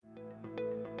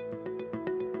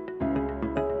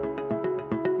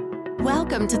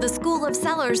Welcome to the School of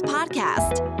Sellers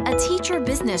podcast, a teacher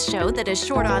business show that is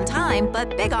short on time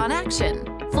but big on action.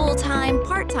 Full-time,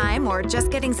 part-time, or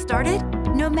just getting started?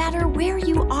 No matter where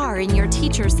you are in your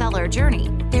teacher-seller journey,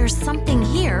 there's something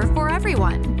here for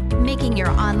everyone, making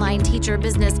your online teacher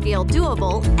business feel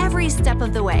doable every step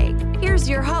of the way. Here's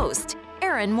your host,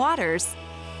 Erin Waters.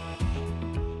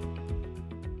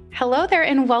 Hello there,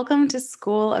 and welcome to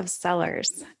School of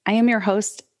Sellers. I am your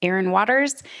host, Erin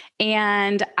Waters,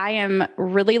 and I am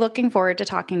really looking forward to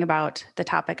talking about the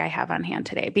topic I have on hand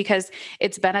today because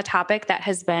it's been a topic that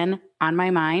has been on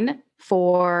my mind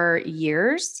for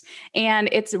years, and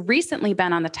it's recently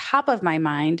been on the top of my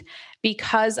mind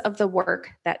because of the work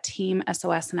that Team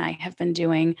SOS and I have been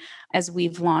doing as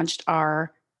we've launched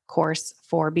our course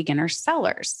for beginner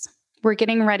sellers. We're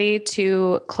getting ready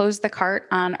to close the cart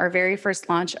on our very first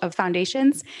launch of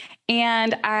Foundations,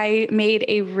 and I made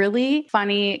a really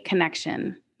funny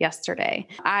connection yesterday.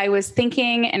 I was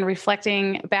thinking and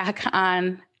reflecting back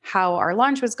on how our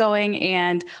launch was going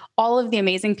and all of the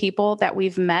amazing people that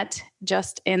we've met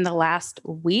just in the last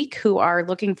week who are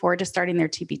looking forward to starting their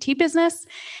TPT business.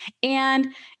 And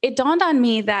it dawned on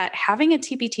me that having a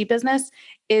TPT business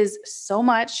is so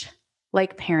much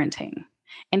like parenting.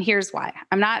 And here's why.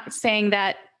 I'm not saying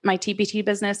that my TPT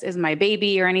business is my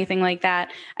baby or anything like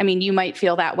that. I mean, you might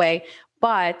feel that way,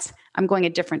 but I'm going a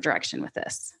different direction with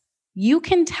this. You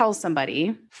can tell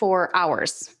somebody for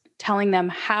hours, telling them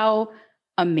how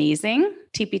amazing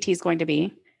TPT is going to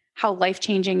be, how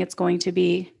life-changing it's going to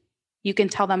be. You can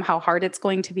tell them how hard it's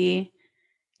going to be.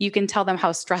 You can tell them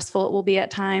how stressful it will be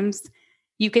at times.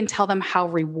 You can tell them how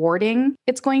rewarding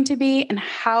it's going to be and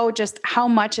how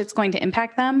much it's going to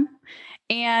impact them.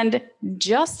 And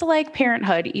just like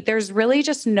parenthood, there's really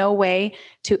just no way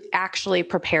to actually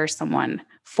prepare someone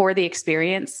for the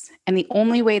experience. And the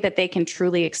only way that they can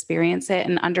truly experience it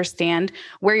and understand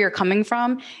where you're coming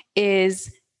from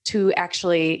is to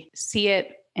actually see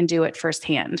it and do it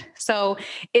firsthand. So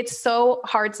it's so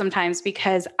hard sometimes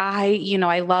because I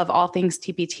love all things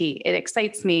TPT. It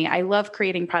excites me. I love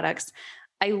creating products.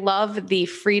 I love the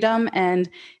freedom and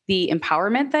the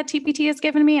empowerment that TPT has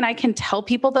given me. And I can tell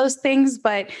people those things,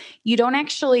 but you don't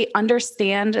actually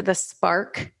understand the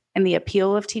spark and the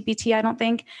appeal of TPT, I don't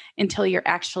think, until you're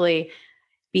actually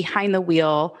behind the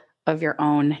wheel of your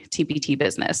own TPT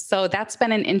business. So that's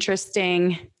been an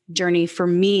interesting journey for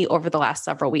me over the last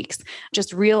several weeks,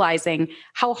 just realizing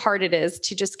how hard it is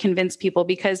to just convince people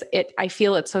because I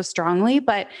feel it so strongly,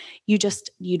 but you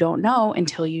don't know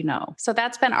until you know. So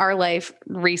that's been our life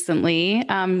recently,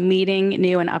 meeting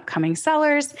new and upcoming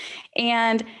sellers.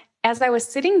 And as I was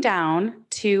sitting down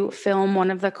to film one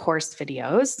of the course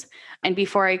videos, and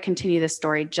before I continue this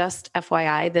story, just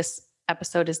FYI, this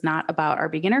episode is not about our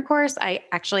beginner course. I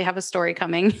actually have a story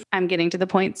coming. I'm getting to the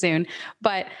point soon,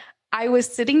 but I was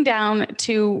sitting down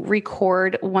to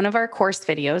record one of our course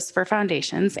videos for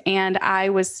Foundations, and I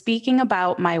was speaking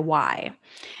about my why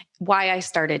I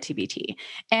started TPT.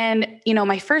 And,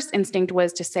 my first instinct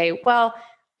was to say, well,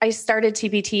 I started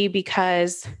TPT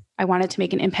because I wanted to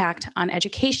make an impact on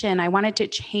education. I wanted to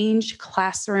change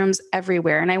classrooms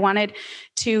everywhere. And I wanted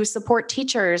to support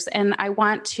teachers. And I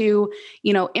want to,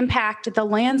 impact the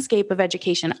landscape of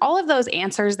education. All of those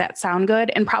answers that sound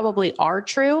good and probably are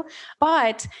true.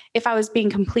 But if I was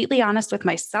being completely honest with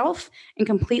myself and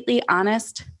completely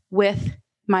honest with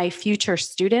my future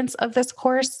students of this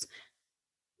course,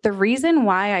 the reason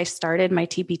why I started my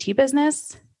TPT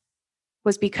business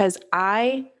was because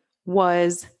I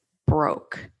was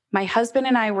broke. My husband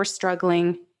and I were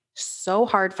struggling so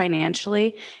hard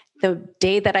financially the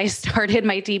day that I started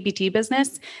my TPT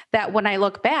business that when I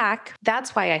look back,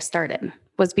 that's why I started,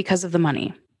 was because of the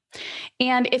money.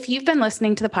 And if you've been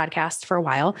listening to the podcast for a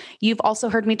while, you've also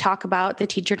heard me talk about the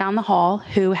teacher down the hall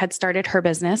who had started her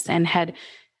business and had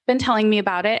been telling me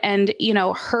about it. And,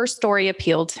 her story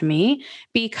appealed to me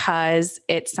because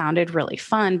it sounded really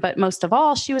fun, but most of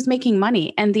all, she was making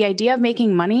money. And the idea of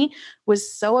making money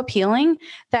was so appealing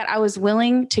that I was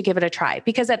willing to give it a try.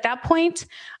 Because at that point,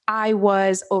 I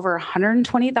was over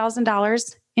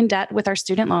 $120,000 in debt with our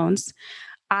student loans.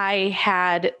 I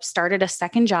had started a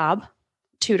second job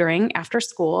tutoring after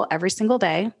school every single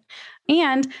day.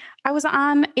 And I was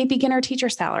on a beginner teacher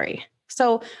salary.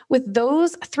 So with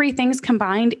those three things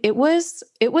combined, it was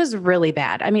really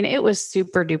bad. I mean, it was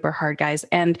super duper hard, guys.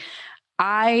 And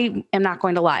I am not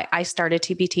going to lie. I started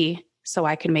TPT so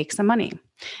I could make some money.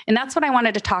 And that's what I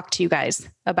wanted to talk to you guys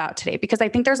about today, because I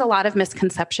think there's a lot of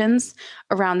misconceptions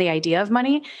around the idea of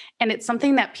money. And it's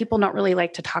something that people don't really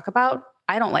like to talk about.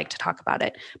 I don't like to talk about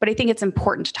it, but I think it's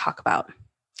important to talk about.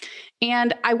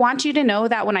 And I want you to know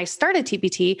that when I started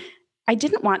TPT, I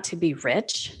didn't want to be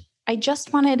rich. I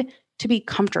just wanted to be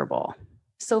comfortable.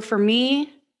 So for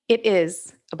me, it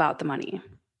is about the money.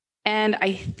 And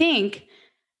I think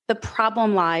the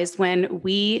problem lies when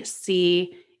we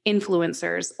see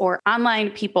influencers or online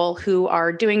people who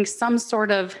are doing some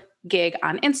sort of gig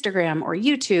on Instagram or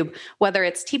YouTube, whether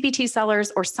it's TPT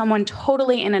sellers or someone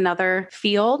totally in another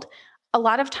field. A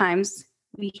lot of times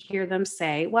we hear them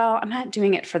say, well, I'm not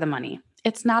doing it for the money.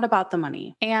 It's not about the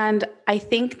money. And I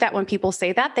think that when people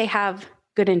say that, they have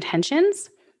good intentions,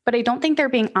 but I don't think they're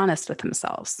being honest with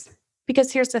themselves.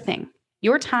 Because here's the thing,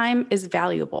 your time is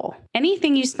valuable.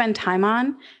 Anything you spend time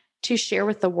on to share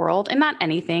with the world, and not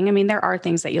anything, I mean, there are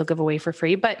things that you'll give away for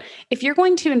free, but if you're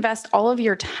going to invest all of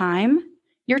your time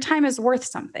is worth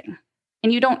something.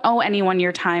 And you don't owe anyone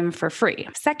your time for free.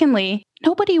 Secondly,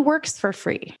 nobody works for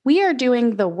free. We are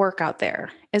doing the work out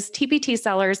there. As TPT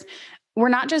sellers, we're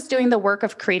not just doing the work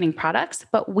of creating products,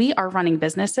 but we are running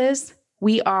businesses.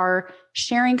 We are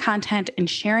sharing content and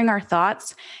sharing our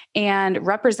thoughts and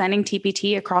representing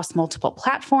TPT across multiple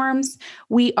platforms.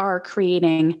 We are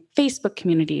creating Facebook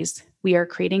communities. We are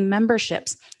creating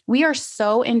memberships. We are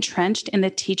so entrenched in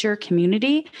the teacher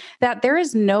community that there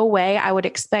is no way I would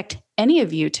expect any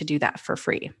of you to do that for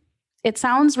free. It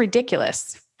sounds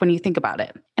ridiculous when you think about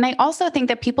it. And I also think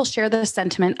that people share the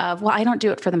sentiment of, well, I don't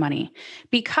do it for the money,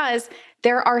 because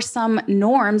there are some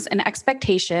norms and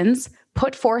expectations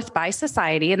put forth by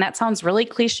society. And that sounds really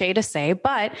cliche to say,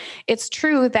 but it's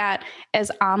true that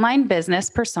as online business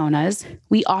personas,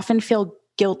 we often feel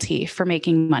guilty for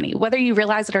making money, whether you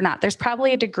realize it or not. There's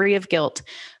probably a degree of guilt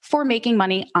for making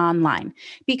money online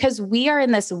because we are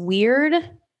in this weird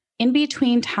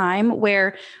in-between time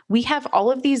where we have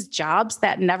all of these jobs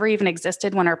that never even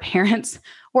existed when our parents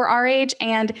were our age.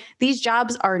 And these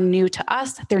jobs are new to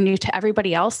us. They're new to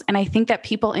everybody else. And I think that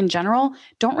people in general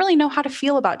don't really know how to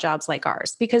feel about jobs like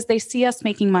ours because they see us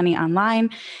making money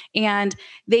online and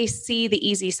they see the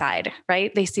easy side,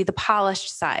 right? They see the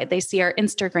polished side. They see our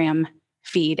Instagram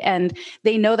feed and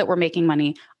they know that we're making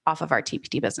money off of our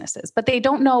TPT businesses, but they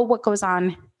don't know what goes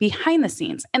on behind the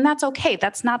scenes. And that's okay.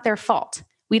 That's not their fault.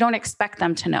 We don't expect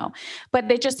them to know, but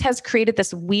it just has created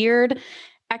this weird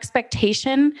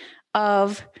expectation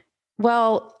of,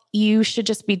 well, you should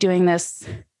just be doing this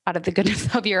out of the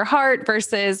goodness of your heart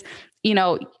versus,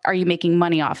 are you making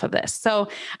money off of this? So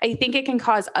I think it can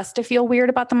cause us to feel weird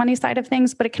about the money side of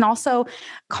things, but it can also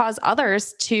cause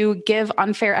others to give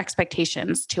unfair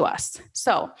expectations to us.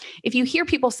 So if you hear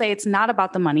people say it's not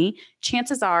about the money,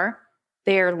 chances are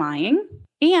they're lying.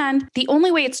 And the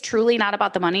only way it's truly not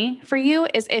about the money for you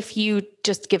is if you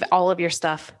just give all of your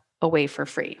stuff away for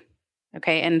free.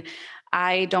 Okay. And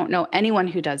I don't know anyone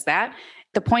who does that.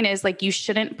 The point is, you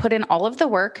shouldn't put in all of the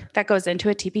work that goes into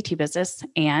a TPT business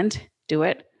and do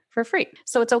it for free.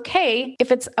 So it's okay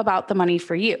if it's about the money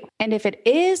for you. And if it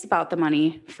is about the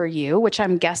money for you, which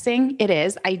I'm guessing it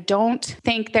is, I don't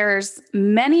think there's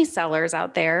many sellers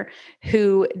out there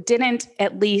who didn't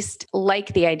at least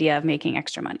like the idea of making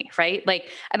extra money, right?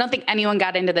 I don't think anyone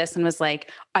got into this and was like,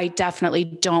 I definitely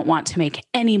don't want to make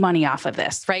any money off of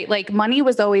this, right? Money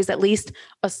was always at least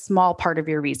a small part of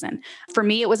your reason. For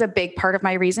me, it was a big part of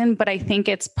my reason, but I think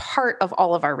it's part of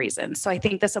all of our reasons. So I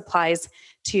think this applies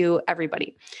to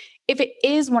everybody. If it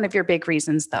is one of your big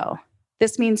reasons, though,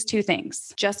 this means two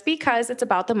things. Just because it's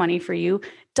about the money for you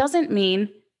doesn't mean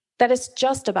that it's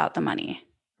just about the money,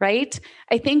 right?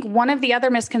 I think one of the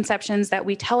other misconceptions that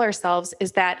we tell ourselves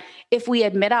is that if we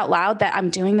admit out loud that I'm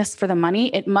doing this for the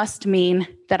money, it must mean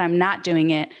that I'm not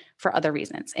doing it for other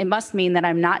reasons. It must mean that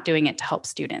I'm not doing it to help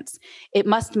students. It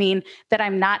must mean that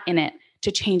I'm not in it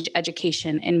to change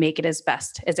education and make it as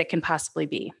best as it can possibly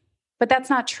be. But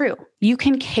that's not true. You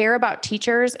can care about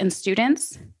teachers and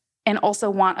students and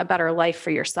also want a better life for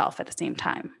yourself at the same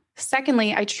time.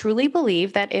 Secondly, I truly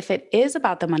believe that if it is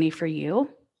about the money for you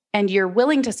and you're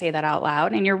willing to say that out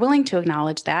loud and you're willing to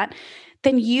acknowledge that,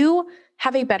 then you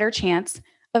have a better chance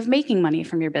of making money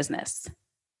from your business.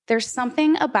 There's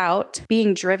something about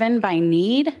being driven by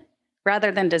need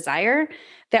rather than desire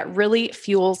that really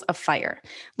fuels a fire.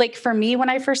 For me, when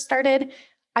I first started,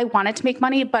 I wanted to make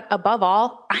money, but above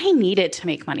all, I needed to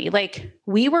make money.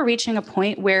 We were reaching a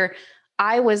point where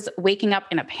I was waking up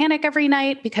in a panic every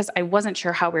night because I wasn't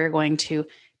sure how we were going to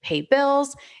pay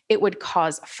bills. It would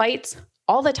cause fights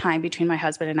all the time between my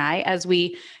husband and I as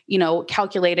we,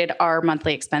 calculated our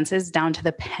monthly expenses down to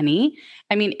the penny.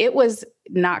 I mean, it was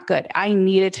not good. I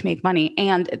needed to make money.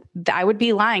 And I would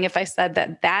be lying if I said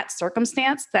that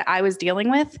circumstance that I was dealing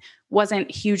with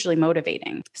wasn't hugely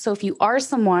motivating. So if you are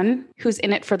someone who's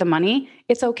in it for the money,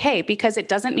 it's okay because it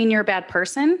doesn't mean you're a bad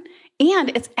person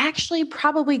And it's actually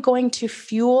probably going to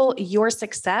fuel your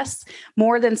success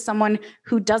more than someone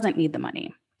who doesn't need the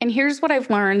money. And here's what I've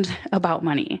learned about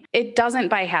money. It doesn't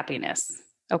buy happiness,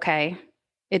 okay?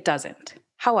 It doesn't.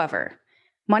 However,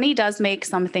 money does make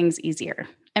some things easier.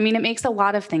 I mean, it makes a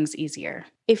lot of things easier.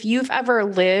 If you've ever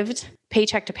lived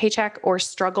paycheck to paycheck or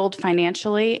struggled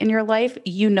financially in your life,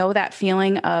 you know that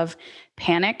feeling of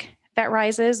panic that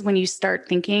rises when you start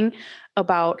thinking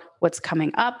about what's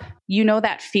coming up. You know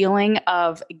that feeling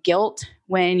of guilt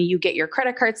when you get your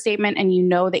credit card statement and you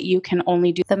know that you can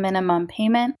only do the minimum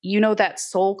payment. You know that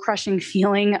soul-crushing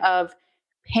feeling of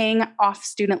paying off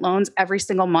student loans every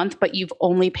single month, but you've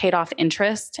only paid off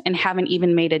interest and haven't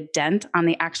even made a dent on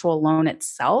the actual loan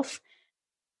itself.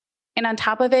 And on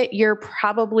top of it, you're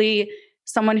probably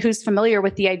someone who's familiar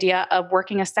with the idea of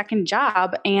working a second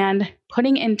job and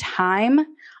putting in time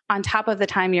on top of the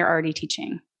time you're already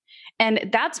teaching. And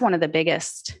that's one of the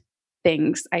biggest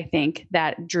things, I think,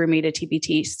 that drew me to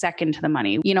TPT, second to the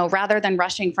money. You know, rather than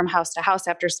rushing from house to house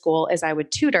after school as I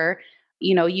would tutor,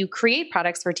 you know, you create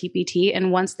products for TPT,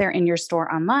 and once they're in your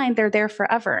store online, they're there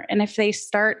forever. And if they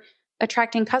start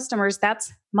attracting customers,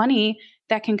 that's money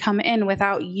that can come in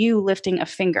without you lifting a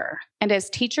finger. And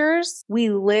as teachers, we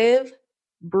live,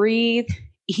 breathe,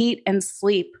 eat, and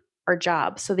sleep our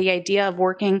job. So the idea of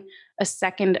working a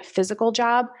second physical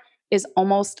job is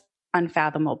almost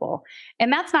unfathomable.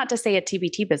 And that's not to say a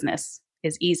TPT business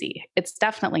is easy. It's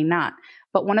definitely not.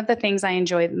 But one of the things I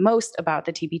enjoy most about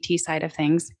the TPT side of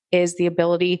things is the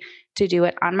ability to do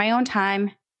it on my own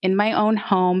time, in my own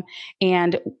home.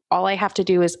 And all I have to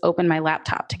do is open my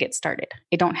laptop to get started.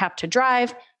 I don't have to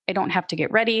drive. I don't have to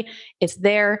get ready. It's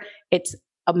there. It's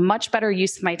a much better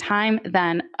use of my time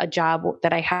than a job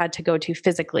that I had to go to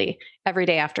physically every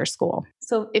day after school.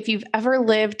 So if you've ever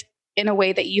lived in a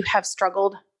way that you have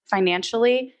struggled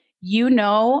financially, you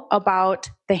know about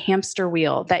the hamster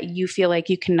wheel that you feel like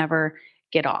you can never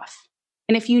get off.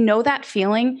 And if you know that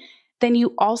feeling, then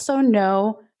you also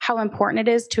know how important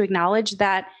it is to acknowledge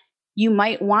that you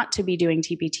might want to be doing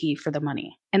TPT for the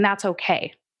money, and that's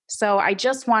okay. So I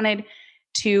just wanted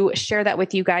to share that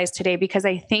with you guys today, because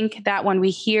I think that when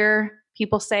we hear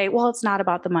people say, well, it's not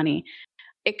about the money,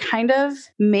 it kind of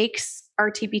makes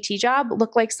our TPT job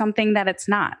look like something that it's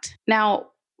not. Now,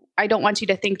 I don't want you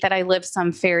to think that I live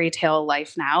some fairy tale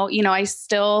life now. You know, I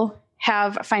still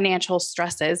have financial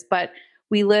stresses, but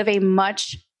we live a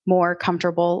much more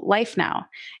comfortable life now.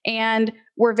 And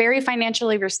we're very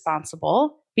financially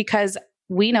responsible because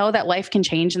we know that life can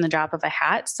change in the drop of a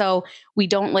hat. So we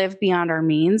don't live beyond our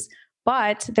means,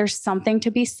 but there's something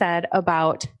to be said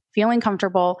about feeling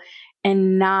comfortable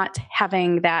and not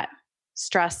having that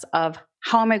stress of,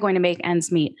 how am I going to make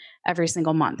ends meet every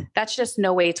single month? That's just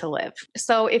no way to live.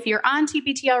 So if you're on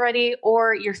TPT already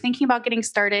or you're thinking about getting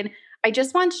started, I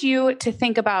just want you to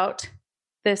think about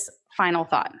this final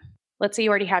thought. Let's say you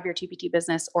already have your TPT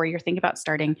business or you're thinking about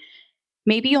starting.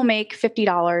 Maybe you'll make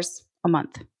 $50 a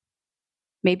month.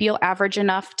 Maybe you'll average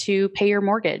enough to pay your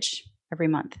mortgage every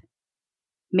month.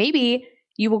 Maybe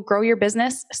you will grow your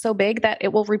business so big that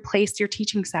it will replace your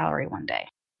teaching salary one day.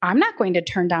 I'm not going to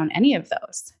turn down any of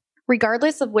those.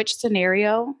 Regardless of which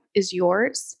scenario is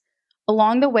yours,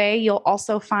 along the way, you'll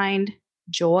also find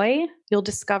joy. You'll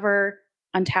discover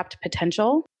untapped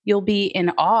potential. You'll be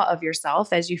in awe of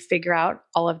yourself as you figure out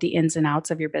all of the ins and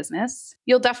outs of your business.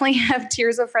 You'll definitely have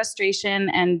tears of frustration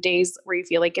and days where you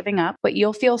feel like giving up, but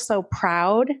you'll feel so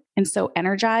proud and so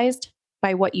energized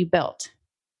by what you built.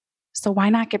 So why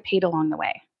not get paid along the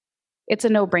way? It's a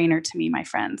no-brainer to me, my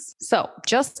friends. So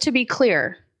just to be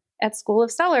clear, at School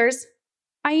of Sellers,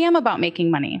 I am about making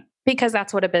money because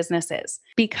that's what a business is.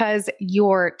 Because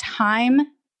your time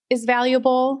is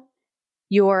valuable,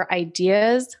 your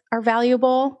ideas are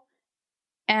valuable,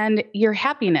 and your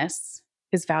happiness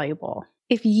is valuable.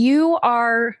 If you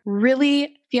are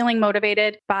really feeling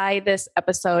motivated by this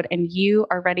episode and you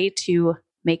are ready to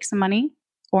make some money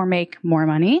or make more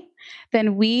money,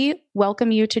 then we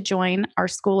welcome you to join our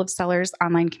School of Sellers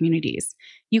online communities.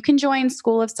 You can join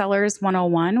School of Sellers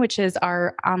 101, which is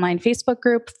our online Facebook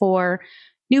group for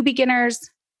new beginners,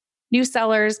 new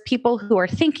sellers, people who are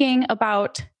thinking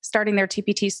about starting their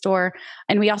TPT store.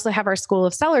 And we also have our School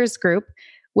of Sellers group,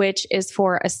 which is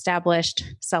for established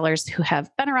sellers who have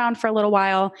been around for a little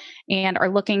while and are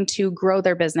looking to grow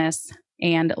their business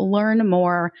and learn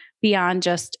more beyond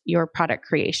just your product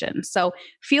creation. So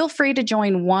feel free to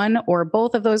join one or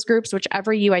both of those groups,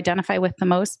 whichever you identify with the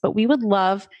most, but we would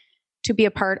love to be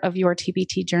a part of your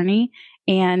TPT journey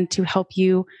and to help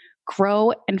you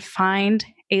grow and find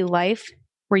a life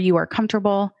where you are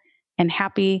comfortable and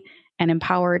happy and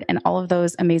empowered and all of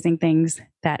those amazing things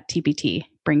that TPT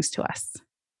brings to us.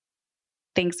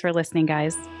 Thanks for listening,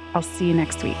 guys. I'll see you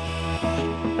next week.